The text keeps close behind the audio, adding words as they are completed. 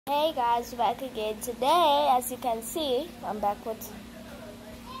Hey guys, back again today. As you can see, I'm back with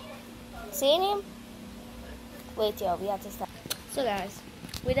seeing him. Wait, yo, we have to stop. So guys,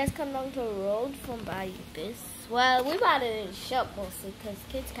 we just come down to the road from buying this. Well, we bought it in the shop mostly because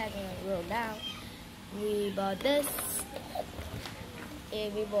kids can't get on the road now. We bought this,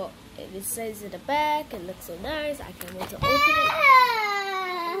 and we bought. And it says in the back. It looks so nice. I can't wait to open it.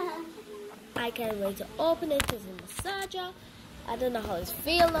 I can't wait to open it because it's a massager. I don't know how it's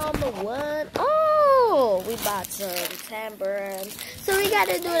feel, number one. Oh, we bought some tambourine. So we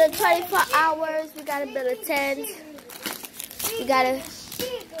gotta do it in 24 hours. We gotta build a tent. We gotta,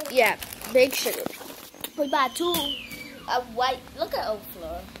 yeah, big sugar. We bought two white, look at oak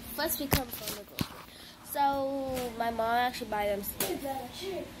floor. First we come from the grocery. So my mom actually buy them stuff.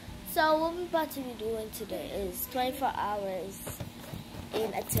 So what we're about to be doing today is 24 hours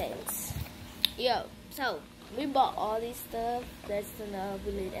in a tent. Yo, so we bought all these stuff. That's enough.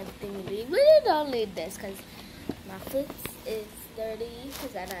 We need everything we need. We really don't need this because my foot is dirty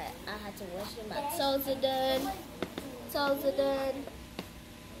because I had to wash them. My toes are done. Toes are done.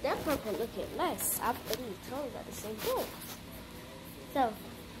 That purple looking nice. I put these toes at the same time. So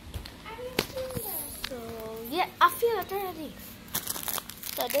yeah, I feel dirty.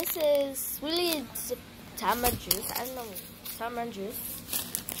 So this is really tamarind juice. I don't know, tamarind juice.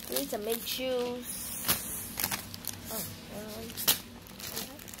 We need to make juice.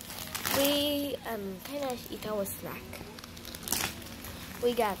 We kind of eat our snack.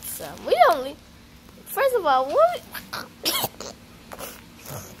 We got some. We don't need. First of all, what?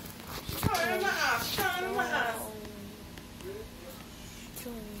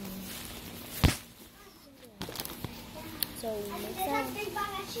 So we make some.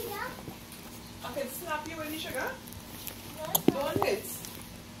 I can slap you with the sugar. Don't hit.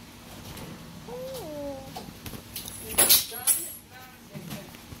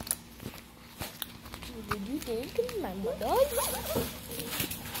 Did you take my mother?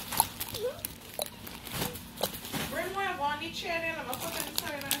 Bring my one each chair and I'm going to put it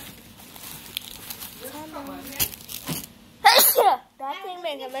inside there. Come on, yeah. That thing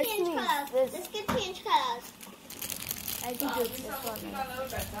makes a sneeze. This can change colors. I think it's this one. A little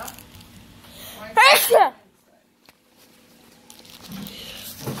better.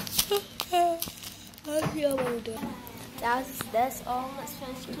 That's all. Let's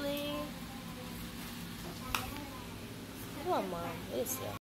finish clean. Come on, Mom. It's